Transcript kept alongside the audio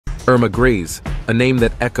Irma Grese, a name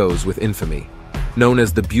that echoes with infamy, known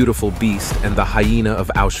as the Beautiful Beast and the Hyena of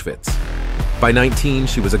Auschwitz. By 19,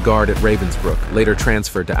 she was a guard at Ravensbrück, later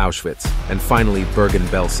transferred to Auschwitz, and finally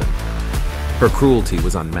Bergen-Belsen. Her cruelty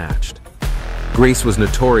was unmatched. Grese was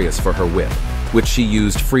notorious for her whip, which she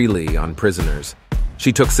used freely on prisoners.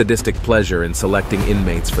 She took sadistic pleasure in selecting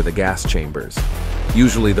inmates for the gas chambers,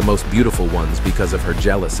 usually the most beautiful ones because of her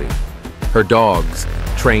jealousy. Her dogs,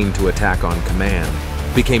 trained to attack on command,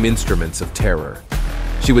 became instruments of terror.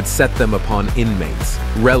 She would set them upon inmates,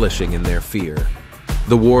 relishing in their fear.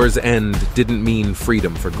 The war's end didn't mean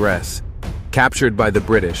freedom for Grese. Captured by the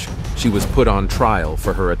British, she was put on trial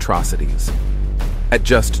for her atrocities. At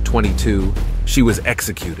just 22, she was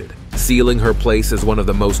executed, sealing her place as one of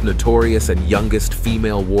the most notorious and youngest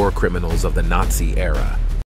female war criminals of the Nazi era.